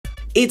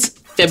It's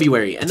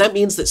February, and that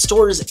means that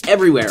stores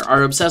everywhere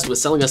are obsessed with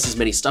selling us as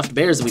many stuffed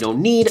bears that we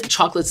don't need,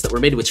 chocolates that were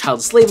made with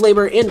child slave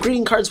labor, and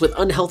greeting cards with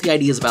unhealthy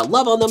ideas about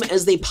love on them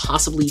as they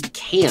possibly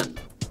can.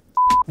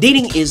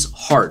 Dating is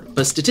hard,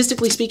 but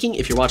statistically speaking,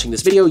 if you're watching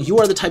this video, you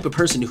are the type of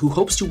person who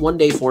hopes to one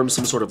day form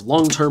some sort of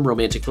long-term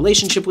romantic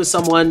relationship with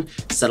someone,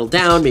 settle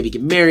down, maybe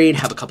get married,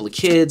 have a couple of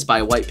kids, buy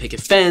a white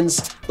picket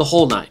fence, the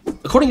whole nine.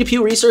 According to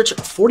Pew Research,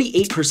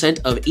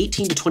 48% of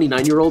 18 to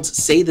 29-year-olds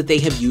say that they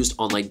have used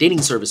online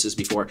dating services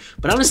before,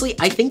 but honestly,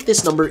 I think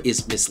this number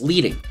is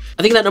misleading.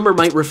 I think that number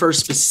might refer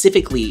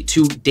specifically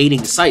to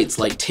dating sites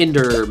like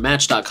Tinder,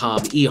 Match.com,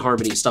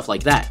 eHarmony, stuff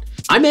like that.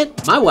 I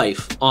met my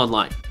wife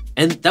online.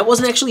 And that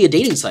wasn't actually a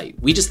dating site.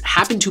 We just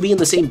happened to be in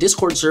the same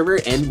Discord server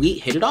and we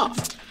hit it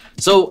off.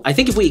 So I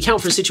think if we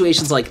account for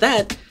situations like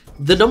that,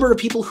 the number of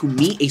people who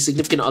meet a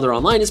significant other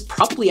online is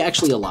probably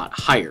actually a lot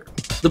higher.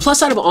 The plus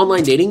side of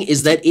online dating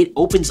is that it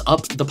opens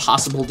up the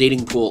possible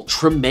dating pool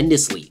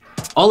tremendously.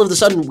 All of a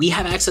sudden, we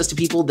have access to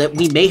people that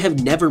we may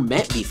have never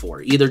met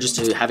before, either just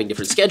to having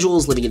different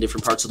schedules, living in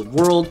different parts of the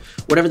world,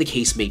 whatever the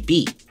case may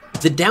be.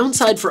 The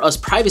downside for us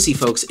privacy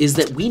folks is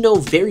that we know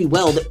very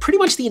well that pretty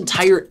much the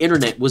entire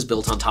internet was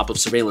built on top of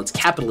surveillance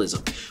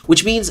capitalism,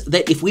 which means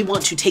that if we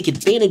want to take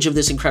advantage of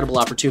this incredible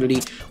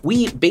opportunity,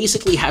 we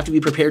basically have to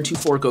be prepared to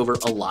fork over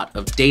a lot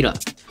of data.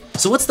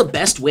 So what's the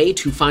best way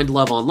to find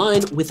love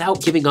online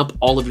without giving up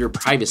all of your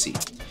privacy?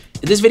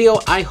 In this video,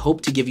 I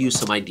hope to give you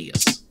some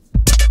ideas.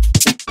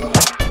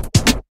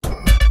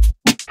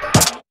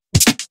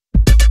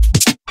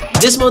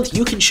 This month,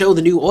 you can show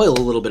the new oil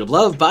a little bit of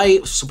love by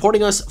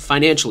supporting us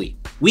financially.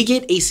 We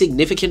get a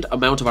significant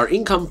amount of our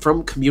income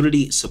from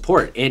community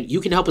support, and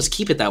you can help us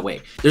keep it that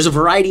way. There's a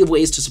variety of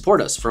ways to support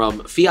us,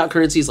 from fiat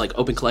currencies like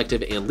Open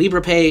Collective and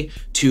LibrePay,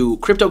 to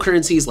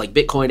cryptocurrencies like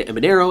Bitcoin and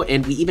Monero,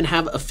 and we even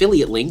have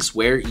affiliate links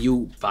where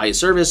you buy a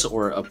service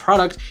or a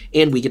product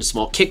and we get a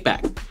small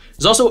kickback.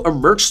 There's also a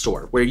merch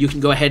store where you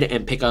can go ahead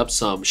and pick up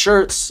some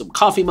shirts, some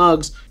coffee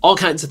mugs, all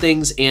kinds of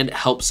things, and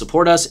help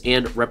support us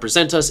and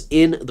represent us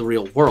in the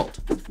real world.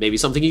 Maybe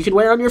something you can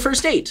wear on your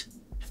first date.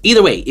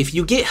 Either way, if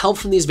you get help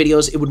from these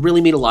videos, it would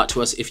really mean a lot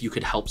to us if you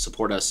could help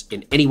support us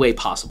in any way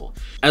possible.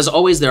 As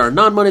always, there are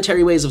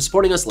non-monetary ways of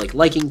supporting us like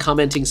liking,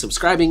 commenting,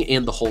 subscribing,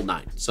 and the whole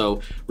nine.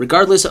 So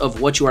regardless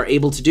of what you are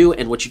able to do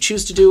and what you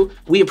choose to do,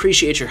 we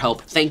appreciate your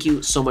help. Thank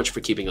you so much for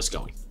keeping us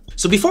going.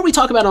 So before we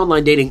talk about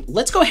online dating,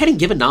 let's go ahead and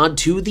give a nod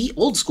to the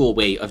old school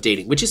way of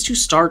dating, which is to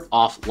start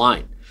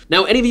offline.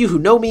 Now, any of you who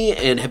know me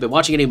and have been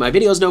watching any of my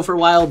videos know for a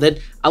while that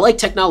I like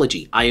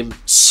technology. I am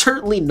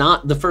certainly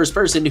not the first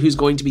person who's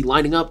going to be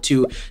lining up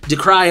to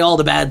decry all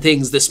the bad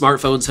things that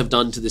smartphones have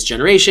done to this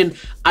generation.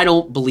 I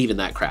don't believe in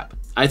that crap.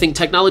 I think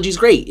technology is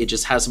great. It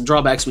just has some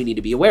drawbacks we need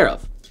to be aware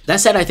of. That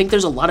said, I think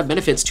there's a lot of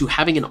benefits to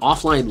having an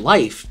offline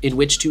life in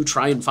which to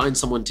try and find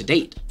someone to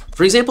date.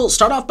 For example,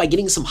 start off by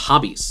getting some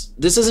hobbies.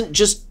 This isn't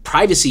just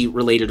privacy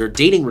related or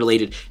dating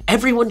related.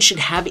 Everyone should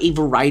have a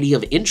variety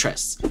of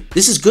interests.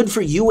 This is good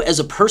for you as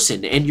a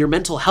person and your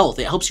mental health.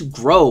 It helps you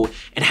grow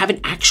and have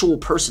an actual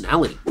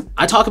personality.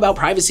 I talk about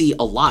privacy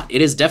a lot.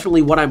 It is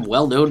definitely what I'm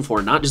well known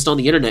for, not just on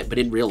the internet, but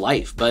in real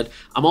life. But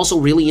I'm also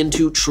really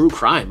into true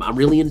crime. I'm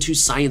really into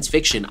science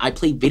fiction. I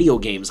play video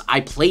games.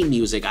 I play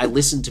music. I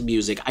listen to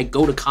music. I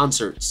go to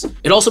concerts.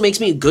 It also makes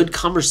me a good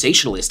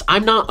conversationalist.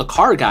 I'm not a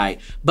car guy,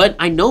 but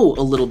I know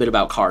a little bit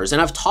about cars,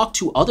 and I've talked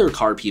to other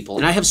car people,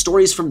 and I have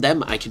stories from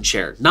them I can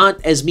share.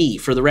 Not as me,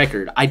 for the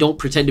record. I don't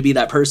pretend to be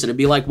that person and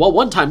be like, well,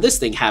 one time this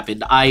thing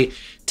happened. I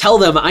tell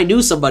them I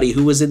knew somebody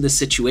who was in this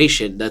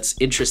situation that's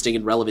interesting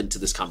and relevant to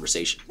this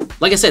conversation.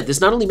 Like I said,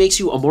 this not only makes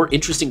you a more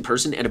interesting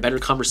person and a better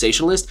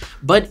conversationalist,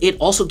 but it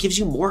also gives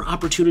you more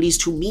opportunities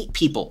to meet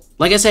people.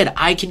 Like I said,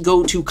 I can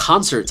go to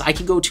concerts, I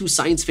can go to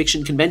science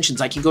fiction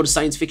conventions, I can go to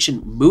science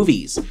fiction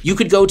movies. You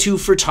could go to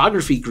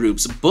photography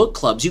groups, book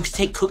clubs, you could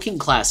take cooking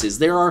classes.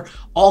 There are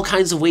all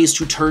kinds of ways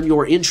to turn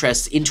your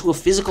interests into a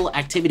physical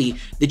activity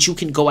that you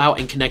can go out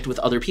and connect with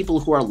other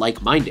people who are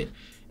like-minded.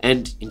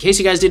 And in case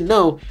you guys didn't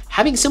know,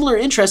 having similar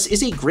interests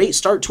is a great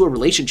start to a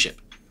relationship.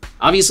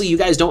 Obviously, you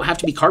guys don't have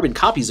to be carbon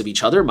copies of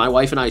each other. My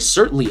wife and I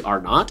certainly are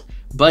not,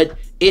 but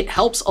it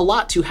helps a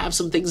lot to have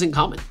some things in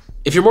common.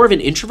 If you're more of an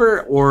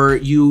introvert or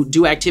you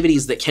do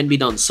activities that can be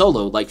done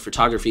solo, like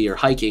photography or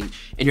hiking,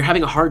 and you're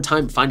having a hard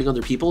time finding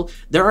other people,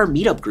 there are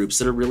meetup groups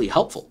that are really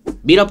helpful.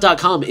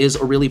 Meetup.com is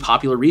a really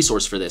popular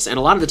resource for this, and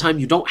a lot of the time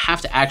you don't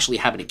have to actually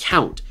have an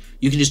account.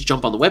 You can just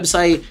jump on the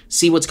website,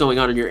 see what's going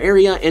on in your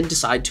area, and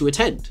decide to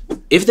attend.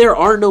 If there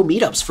are no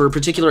meetups for a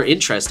particular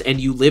interest and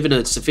you live in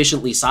a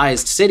sufficiently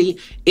sized city,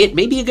 it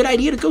may be a good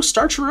idea to go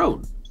start your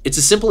own. It's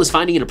as simple as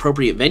finding an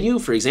appropriate venue.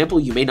 For example,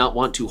 you may not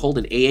want to hold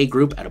an AA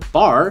group at a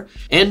bar,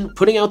 and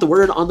putting out the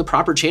word on the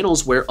proper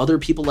channels where other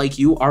people like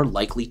you are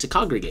likely to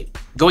congregate.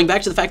 Going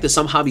back to the fact that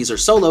some hobbies are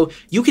solo,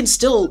 you can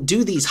still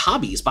do these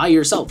hobbies by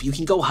yourself. You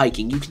can go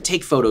hiking, you can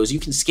take photos, you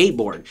can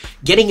skateboard.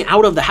 Getting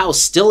out of the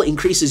house still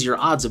increases your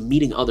odds of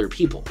meeting other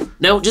people.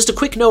 Now, just a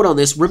quick note on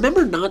this,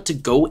 remember not to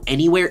go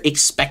anywhere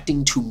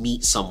expecting to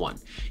meet someone.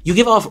 You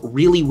give off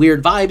really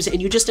weird vibes and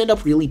you just end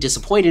up really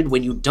disappointed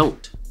when you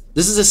don't.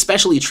 This is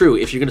especially true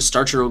if you're going to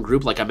start your own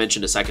group like I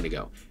mentioned a second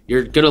ago.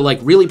 You're going to like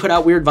really put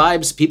out weird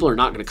vibes, people are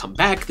not going to come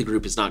back, the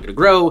group is not going to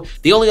grow.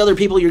 The only other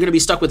people you're going to be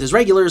stuck with as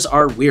regulars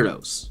are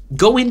weirdos.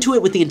 Go into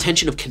it with the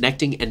intention of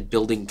connecting and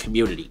building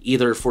community,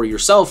 either for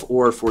yourself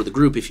or for the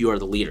group if you are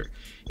the leader.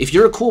 If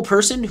you're a cool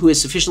person who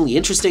is sufficiently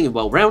interesting and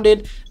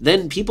well-rounded,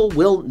 then people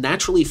will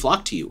naturally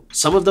flock to you.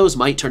 Some of those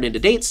might turn into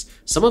dates,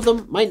 some of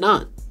them might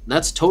not.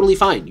 That's totally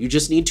fine. You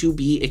just need to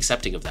be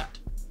accepting of that.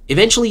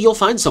 Eventually you'll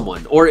find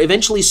someone, or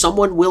eventually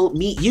someone will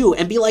meet you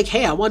and be like,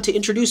 hey, I want to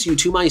introduce you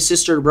to my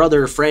sister,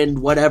 brother, friend,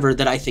 whatever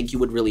that I think you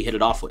would really hit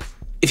it off with.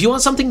 If you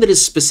want something that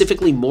is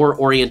specifically more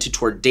oriented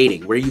toward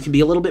dating, where you can be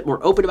a little bit more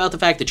open about the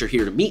fact that you're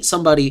here to meet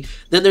somebody,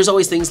 then there's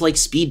always things like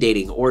speed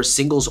dating or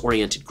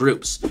singles-oriented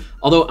groups.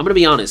 Although, I'm going to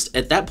be honest,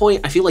 at that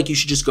point, I feel like you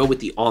should just go with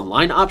the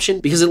online option,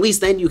 because at least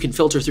then you can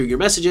filter through your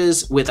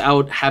messages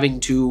without having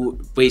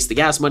to waste the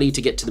gas money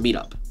to get to the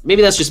meetup.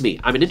 Maybe that's just me.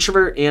 I'm an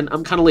introvert and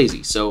I'm kind of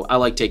lazy, so I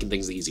like taking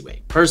things the easy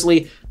way.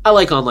 Personally, I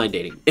like online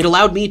dating. It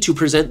allowed me to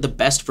present the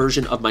best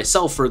version of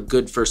myself for a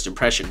good first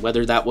impression,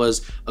 whether that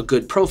was a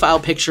good profile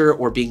picture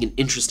or being an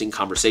interesting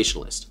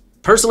conversationalist.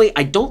 Personally,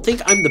 I don't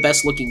think I'm the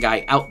best looking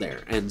guy out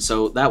there, and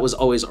so that was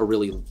always a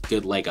really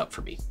good leg up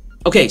for me.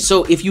 Okay,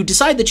 so if you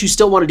decide that you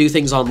still want to do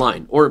things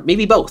online, or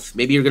maybe both,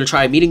 maybe you're going to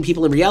try meeting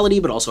people in reality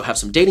but also have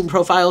some dating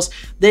profiles,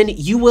 then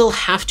you will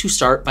have to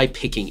start by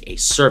picking a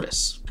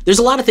service. There's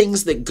a lot of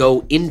things that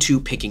go into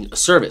picking a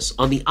service.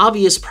 On the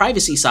obvious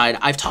privacy side,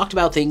 I've talked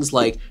about things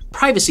like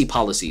privacy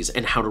policies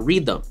and how to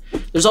read them.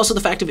 There's also the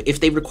fact of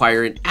if they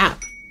require an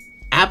app.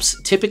 Apps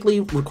typically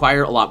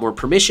require a lot more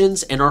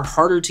permissions and are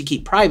harder to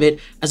keep private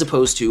as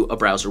opposed to a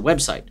browser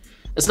website.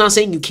 That's not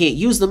saying you can't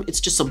use them, it's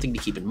just something to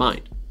keep in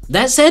mind.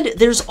 That said,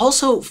 there's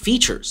also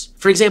features.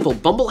 For example,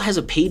 Bumble has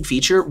a paid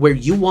feature where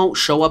you won't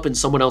show up in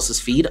someone else's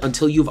feed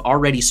until you've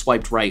already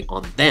swiped right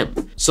on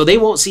them. So they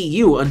won't see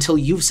you until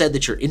you've said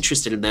that you're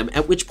interested in them,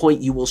 at which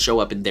point you will show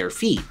up in their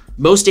feed.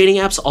 Most dating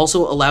apps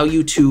also allow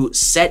you to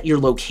set your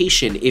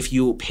location if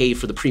you pay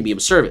for the premium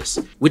service,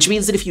 which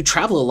means that if you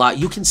travel a lot,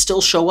 you can still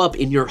show up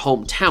in your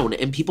hometown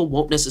and people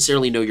won't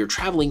necessarily know you're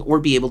traveling or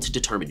be able to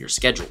determine your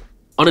schedule.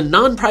 On a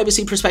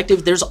non-privacy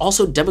perspective, there's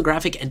also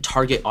demographic and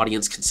target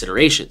audience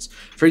considerations.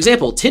 For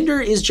example, Tinder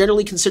is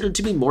generally considered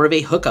to be more of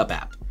a hookup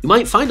app. You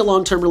might find a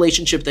long-term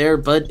relationship there,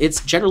 but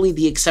it's generally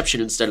the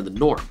exception instead of the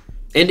norm.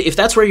 And if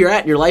that's where you're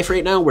at in your life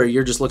right now, where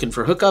you're just looking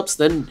for hookups,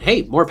 then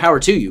hey, more power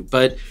to you.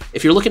 But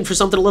if you're looking for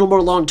something a little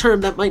more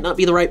long-term, that might not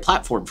be the right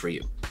platform for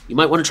you. You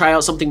might want to try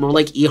out something more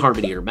like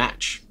eHarmony or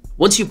Match.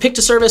 Once you've picked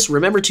a service,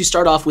 remember to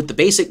start off with the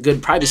basic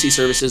good privacy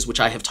services,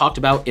 which I have talked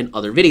about in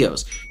other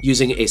videos,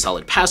 using a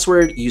solid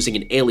password, using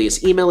an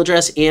alias email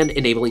address, and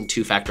enabling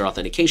two-factor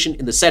authentication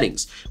in the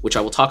settings, which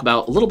I will talk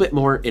about a little bit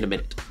more in a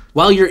minute.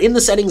 While you're in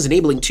the settings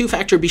enabling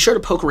two-factor, be sure to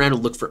poke around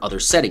and look for other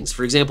settings.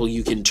 For example,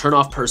 you can turn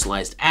off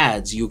personalized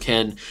ads, you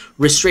can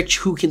restrict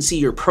who can see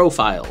your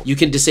profile, you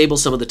can disable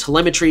some of the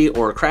telemetry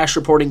or crash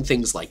reporting,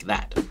 things like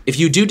that. If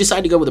you do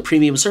decide to go with a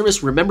premium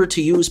service, remember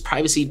to use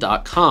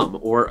privacy.com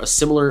or a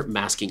similar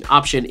masking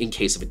option in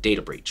case of a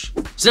data breach.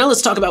 So now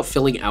let's talk about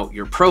filling out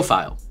your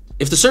profile.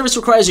 If the service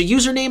requires a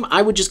username,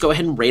 I would just go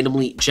ahead and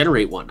randomly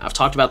generate one. I've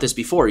talked about this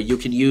before. You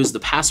can use the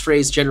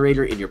passphrase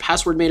generator in your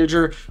password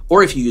manager,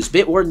 or if you use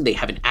Bitwarden, they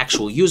have an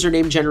actual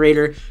username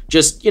generator.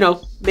 Just,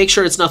 make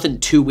sure it's nothing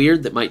too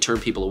weird that might turn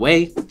people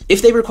away.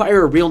 If they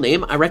require a real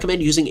name, I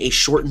recommend using a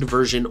shortened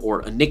version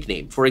or a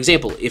nickname. For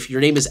example, if your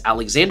name is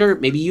Alexander,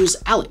 maybe use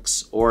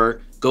Alex,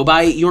 or go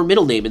by your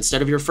middle name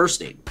instead of your first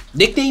name.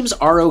 Nicknames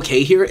are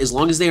okay here as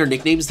long as they are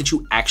nicknames that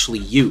you actually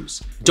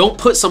use. Don't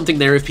put something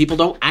there if people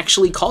don't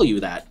actually call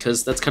you that,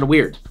 because that's kind of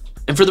weird.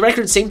 And for the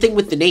record, same thing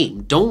with the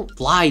name. Don't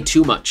lie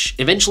too much.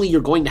 Eventually, you're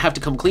going to have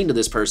to come clean to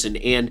this person,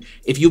 and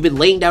if you've been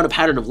laying down a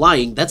pattern of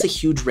lying, that's a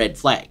huge red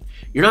flag.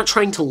 You're not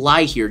trying to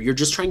lie here, you're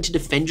just trying to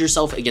defend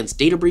yourself against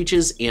data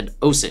breaches and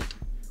OSINT,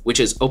 which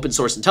is open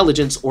source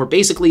intelligence, or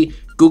basically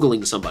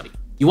Googling somebody.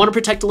 You want to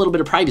protect a little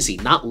bit of privacy,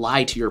 not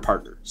lie to your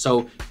partner.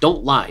 So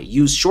don't lie.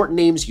 Use short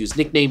names, use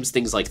nicknames,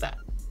 things like that.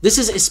 This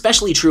is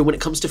especially true when it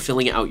comes to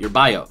filling out your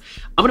bio.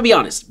 I'm gonna be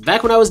honest,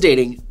 back when I was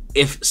dating,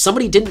 if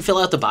somebody didn't fill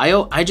out the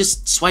bio, I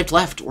just swiped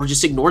left or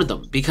just ignored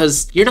them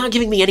because you're not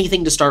giving me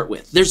anything to start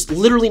with. There's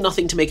literally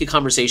nothing to make a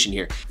conversation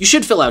here. You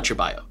should fill out your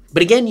bio.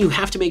 But again, you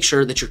have to make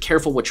sure that you're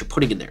careful what you're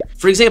putting in there.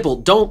 For example,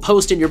 don't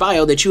post in your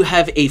bio that you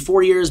have a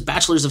 4 years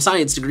Bachelor's of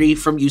Science degree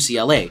from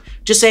UCLA.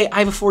 Just say, I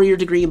have a 4-year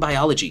degree in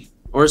biology,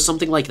 or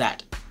something like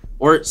that,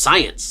 or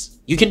science.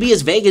 You can be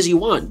as vague as you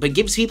want, but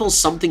gives people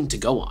something to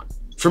go on.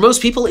 For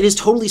most people, it is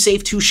totally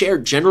safe to share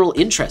general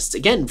interests.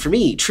 Again, for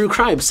me, true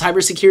crime,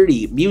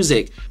 cybersecurity,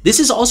 music. This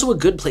is also a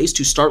good place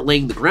to start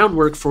laying the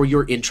groundwork for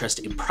your interest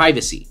in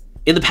privacy.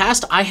 In the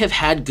past, I have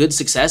had good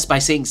success by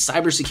saying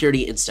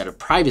cybersecurity instead of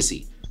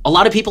privacy. A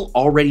lot of people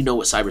already know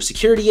what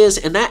cybersecurity is,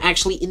 and that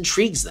actually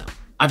intrigues them.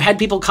 I've had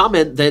people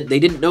comment that they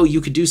didn't know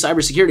you could do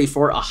cybersecurity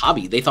for a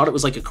hobby. They thought it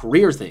was like a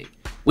career thing.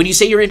 When you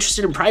say you're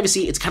interested in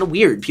privacy, it's kind of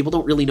weird. People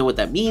don't really know what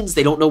that means.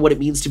 They don't know what it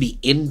means to be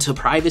into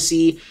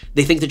privacy.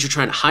 They think that you're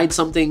trying to hide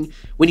something.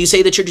 When you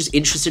say that you're just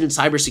interested in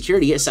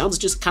cybersecurity, it sounds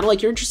just kind of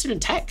like you're interested in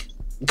tech.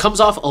 It comes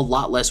off a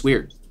lot less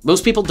weird.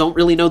 Most people don't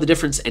really know the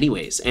difference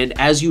anyways, and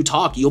as you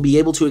talk, you'll be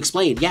able to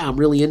explain, yeah, I'm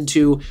really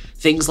into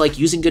things like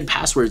using good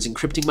passwords,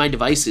 encrypting my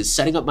devices,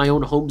 setting up my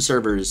own home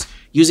servers,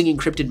 using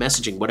encrypted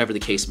messaging, whatever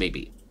the case may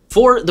be.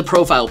 For the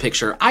profile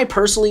picture, I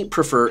personally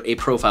prefer a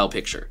profile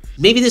picture.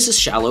 Maybe this is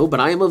shallow, but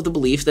I am of the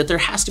belief that there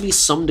has to be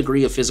some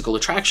degree of physical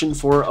attraction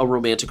for a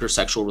romantic or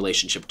sexual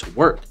relationship to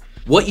work.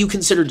 What you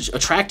consider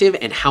attractive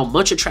and how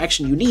much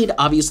attraction you need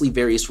obviously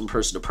varies from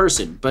person to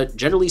person, but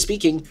generally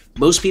speaking,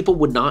 most people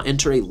would not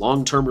enter a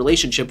long-term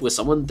relationship with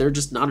someone they're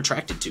just not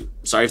attracted to.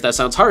 Sorry if that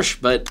sounds harsh,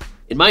 but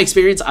in my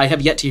experience, I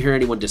have yet to hear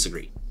anyone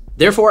disagree.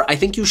 Therefore, I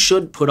think you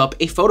should put up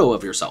a photo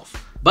of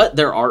yourself. But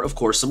there are, of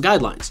course, some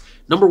guidelines.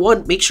 Number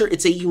one, make sure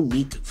it's a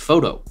unique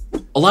photo.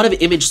 A lot of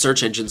image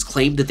search engines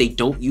claim that they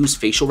don't use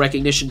facial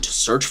recognition to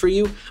search for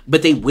you,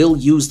 but they will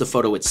use the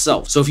photo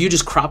itself. So if you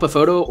just crop a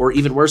photo, or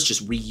even worse,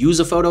 just reuse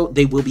a photo,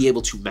 they will be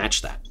able to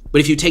match that. But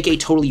if you take a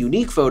totally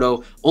unique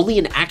photo, only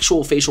an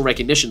actual facial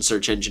recognition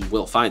search engine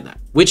will find that.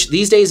 Which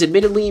these days,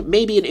 admittedly,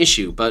 may be an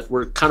issue, but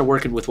we're kind of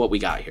working with what we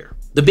got here.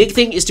 The big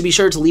thing is to be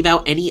sure to leave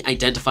out any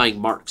identifying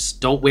marks.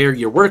 Don't wear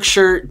your work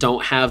shirt,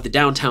 don't have the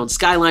downtown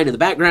skyline in the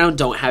background,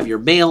 don't have your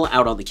mail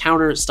out on the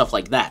counter, stuff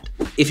like that.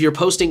 If you're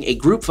posting a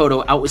group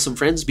photo out with some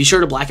friends, be sure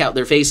to black out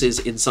their faces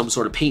in some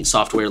sort of paint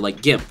software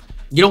like GIMP.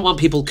 You don't want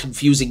people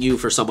confusing you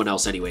for someone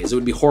else anyways. It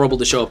would be horrible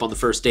to show up on the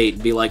first date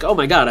and be like, oh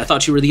my god, I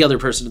thought you were the other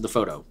person in the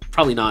photo.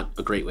 Probably not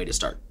a great way to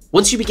start.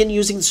 Once you begin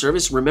using the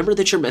service, remember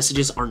that your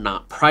messages are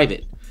not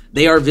private.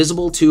 They are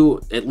visible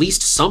to at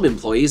least some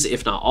employees,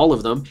 if not all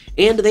of them,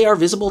 and they are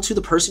visible to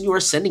the person you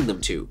are sending them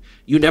to.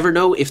 You never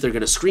know if they're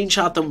going to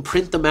screenshot them,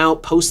 print them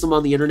out, post them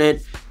on the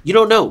internet. You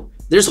don't know.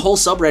 There's whole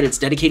subreddits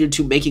dedicated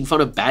to making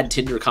fun of bad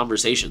Tinder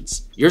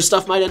conversations. Your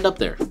stuff might end up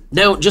there.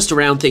 Now, just to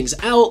round things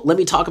out, let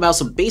me talk about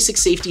some basic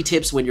safety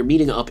tips when you're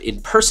meeting up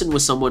in person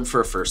with someone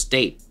for a first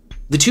date.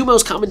 The two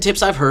most common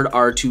tips I've heard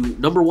are to,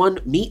 number one,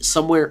 meet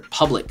somewhere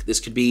public.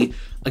 This could be,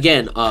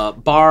 again, a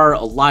bar,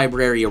 a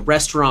library, a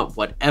restaurant,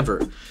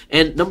 whatever.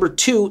 And number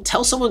two,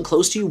 tell someone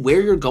close to you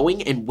where you're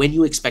going and when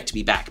you expect to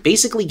be back.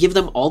 Basically, give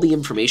them all the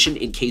information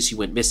in case you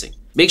went missing.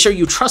 Make sure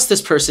you trust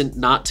this person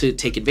not to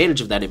take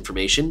advantage of that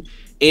information.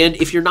 And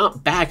if you're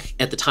not back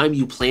at the time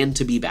you plan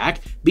to be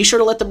back, be sure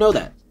to let them know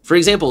that. For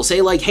example,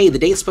 say like, hey, the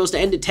date's supposed to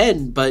end at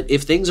 10, but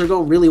if things are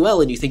going really well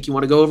and you think you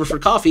want to go over for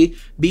coffee,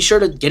 be sure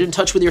to get in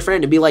touch with your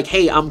friend and be like,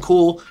 hey, I'm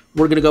cool.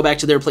 We're going to go back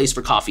to their place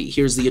for coffee.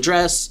 Here's the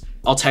address.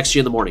 I'll text you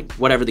in the morning,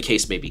 whatever the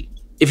case may be.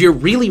 If you're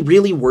really,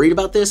 really worried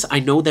about this,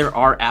 I know there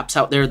are apps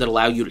out there that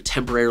allow you to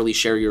temporarily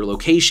share your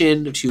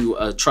location to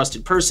a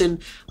trusted person.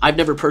 I've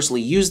never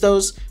personally used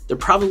those. They're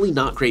probably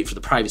not great for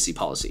the privacy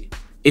policy.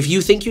 If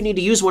you think you need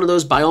to use one of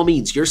those, by all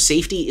means, your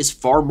safety is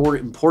far more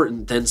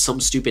important than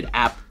some stupid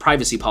app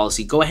privacy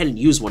policy. Go ahead and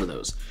use one of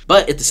those.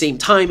 But at the same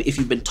time, if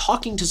you've been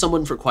talking to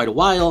someone for quite a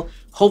while,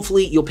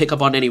 hopefully you'll pick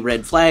up on any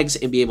red flags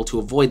and be able to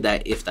avoid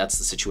that if that's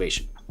the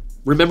situation.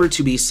 Remember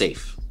to be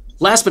safe.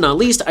 Last but not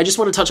least, I just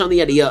want to touch on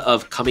the idea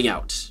of coming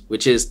out,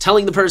 which is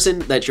telling the person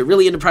that you're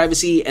really into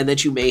privacy and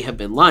that you may have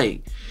been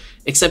lying.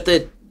 Except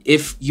that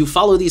if you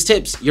follow these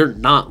tips, you're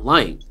not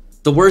lying.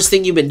 The worst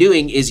thing you've been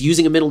doing is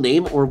using a middle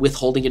name or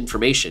withholding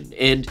information.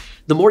 And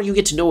the more you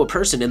get to know a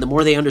person and the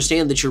more they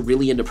understand that you're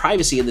really into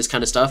privacy and this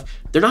kind of stuff,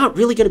 they're not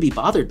really going to be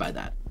bothered by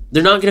that.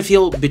 They're not going to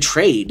feel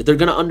betrayed. They're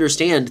going to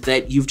understand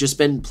that you've just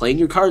been playing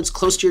your cards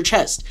close to your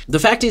chest. The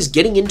fact is,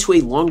 getting into a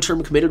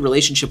long-term committed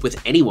relationship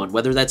with anyone,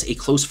 whether that's a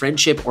close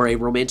friendship or a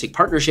romantic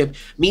partnership,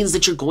 means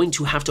that you're going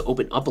to have to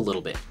open up a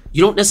little bit.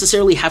 You don't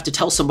necessarily have to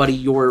tell somebody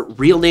your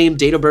real name,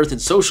 date of birth,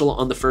 and social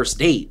on the first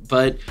date,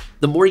 but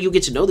the more you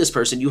get to know this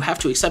person, you have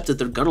to accept that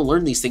they're going to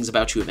learn these things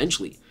about you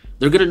eventually.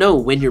 They're going to know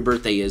when your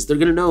birthday is. They're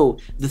going to know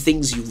the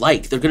things you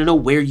like. They're going to know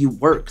where you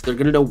work. They're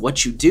going to know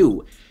what you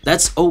do.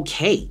 That's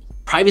okay.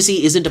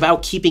 Privacy isn't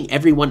about keeping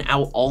everyone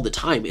out all the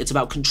time. It's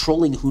about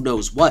controlling who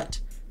knows what.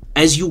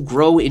 As you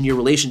grow in your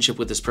relationship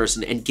with this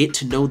person and get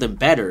to know them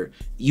better,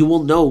 you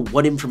will know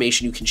what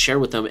information you can share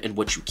with them and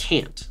what you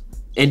can't.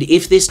 And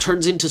if this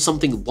turns into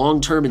something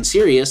long-term and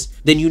serious,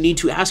 then you need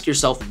to ask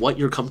yourself what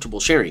you're comfortable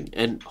sharing.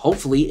 And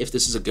hopefully, if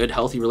this is a good,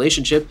 healthy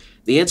relationship,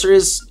 the answer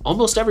is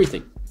almost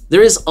everything.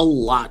 There is a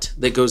lot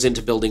that goes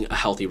into building a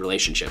healthy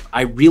relationship.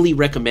 I really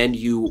recommend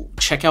you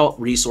check out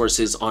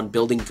resources on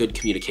building good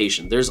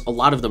communication. There's a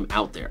lot of them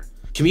out there.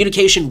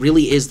 Communication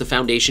really is the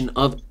foundation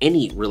of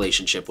any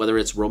relationship, whether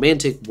it's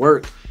romantic,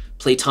 work,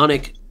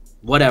 platonic,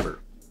 whatever.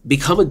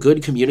 Become a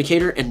good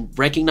communicator and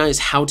recognize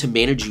how to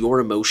manage your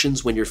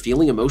emotions when you're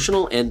feeling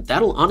emotional, and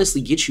that'll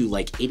honestly get you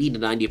like 80 to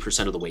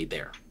 90% of the way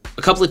there.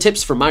 A couple of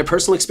tips from my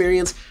personal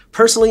experience.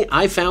 Personally,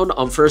 I found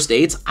on first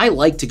dates, I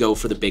like to go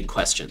for the big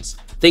questions.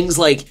 Things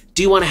like,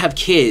 do you want to have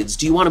kids?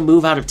 Do you want to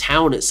move out of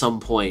town at some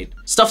point?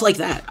 Stuff like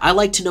that. I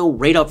like to know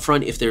right up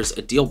front if there's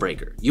a deal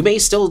breaker. You may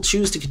still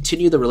choose to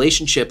continue the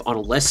relationship on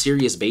a less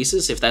serious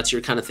basis if that's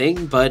your kind of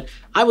thing, but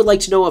I would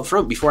like to know up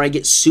front before I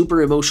get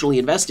super emotionally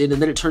invested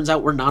and then it turns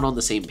out we're not on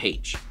the same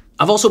page.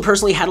 I've also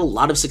personally had a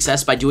lot of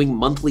success by doing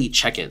monthly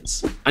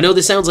check-ins. I know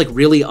this sounds like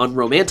really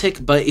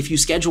unromantic, but if you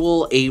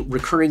schedule a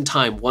recurring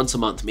time once a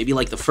month, maybe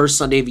like the first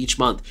Sunday of each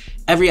month,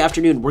 every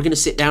afternoon, we're gonna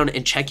sit down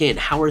and check in.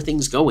 How are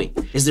things going?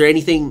 Is there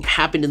anything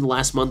happened in the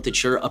last month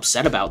that you're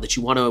upset about that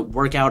you wanna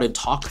work out and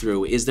talk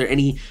through? Is there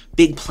any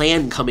big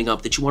plan coming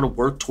up that you wanna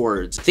work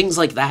towards? Things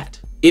like that.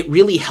 It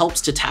really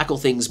helps to tackle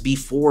things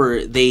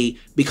before they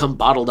become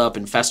bottled up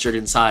and festered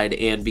inside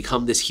and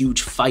become this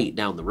huge fight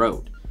down the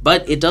road.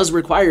 But it does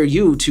require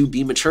you to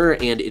be mature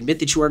and admit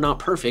that you are not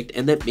perfect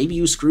and that maybe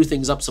you screw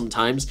things up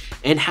sometimes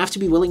and have to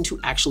be willing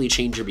to actually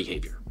change your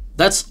behavior.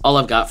 That's all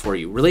I've got for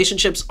you.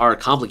 Relationships are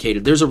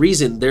complicated. There's a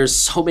reason there's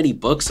so many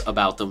books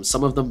about them,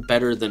 some of them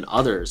better than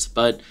others,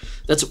 but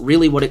that's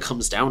really what it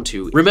comes down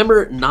to.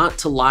 Remember not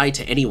to lie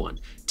to anyone.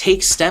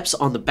 Take steps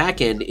on the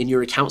back end in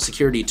your account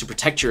security to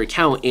protect your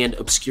account and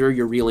obscure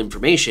your real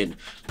information,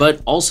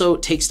 but also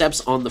take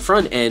steps on the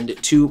front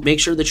end to make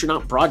sure that you're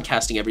not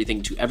broadcasting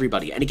everything to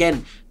everybody. And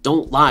again,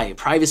 don't lie.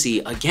 Privacy,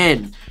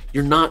 again,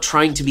 you're not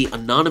trying to be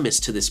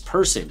anonymous to this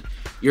person.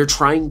 You're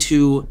trying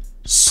to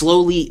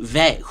slowly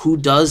vet who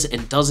does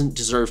and doesn't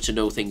deserve to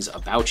know things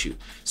about you.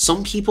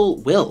 Some people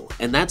will,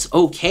 and that's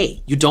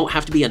okay. You don't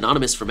have to be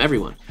anonymous from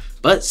everyone.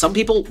 But some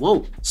people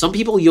won't. Some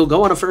people you'll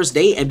go on a first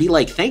date and be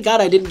like, thank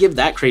God I didn't give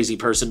that crazy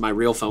person my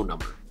real phone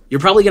number. You're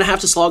probably gonna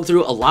have to slog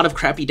through a lot of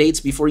crappy dates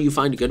before you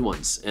find good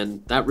ones,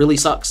 and that really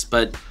sucks,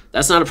 but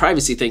that's not a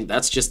privacy thing,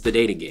 that's just the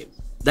dating game.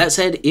 That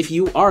said, if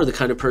you are the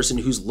kind of person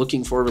who's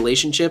looking for a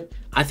relationship,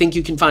 I think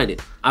you can find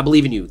it. I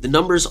believe in you. The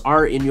numbers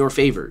are in your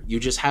favor. You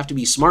just have to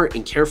be smart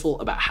and careful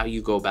about how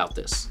you go about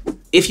this.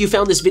 If you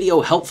found this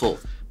video helpful,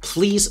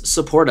 please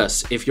support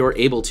us if you're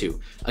able to.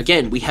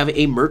 Again, we have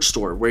a merch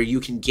store where you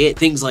can get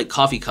things like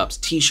coffee cups,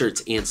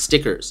 t-shirts, and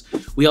stickers.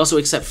 We also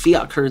accept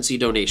fiat currency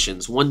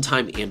donations,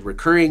 one-time and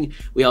recurring.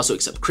 We also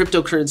accept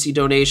cryptocurrency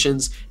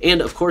donations.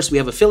 And of course, we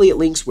have affiliate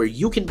links where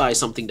you can buy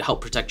something to help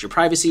protect your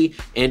privacy,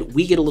 and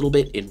we get a little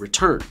bit in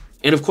return.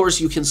 And of course,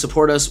 you can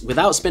support us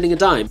without spending a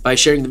dime by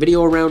sharing the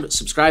video around,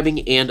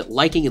 subscribing, and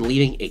liking and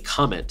leaving a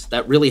comment.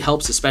 That really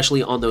helps,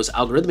 especially on those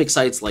algorithmic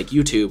sites like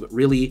YouTube,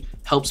 really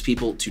helps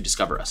people to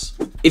discover us.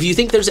 If you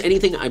think there's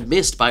anything I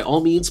missed, by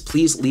all means,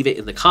 please leave it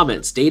in the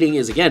comments. Dating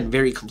is, again,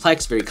 very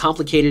complex, very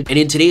complicated, and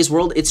in today's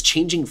world, it's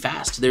changing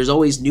fast. There's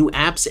always new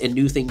apps and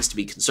new things to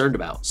be concerned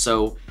about.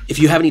 So if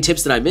you have any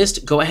tips that I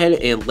missed, go ahead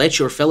and let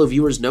your fellow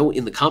viewers know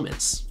in the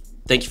comments.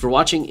 Thank you for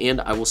watching, and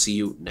I will see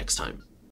you next time.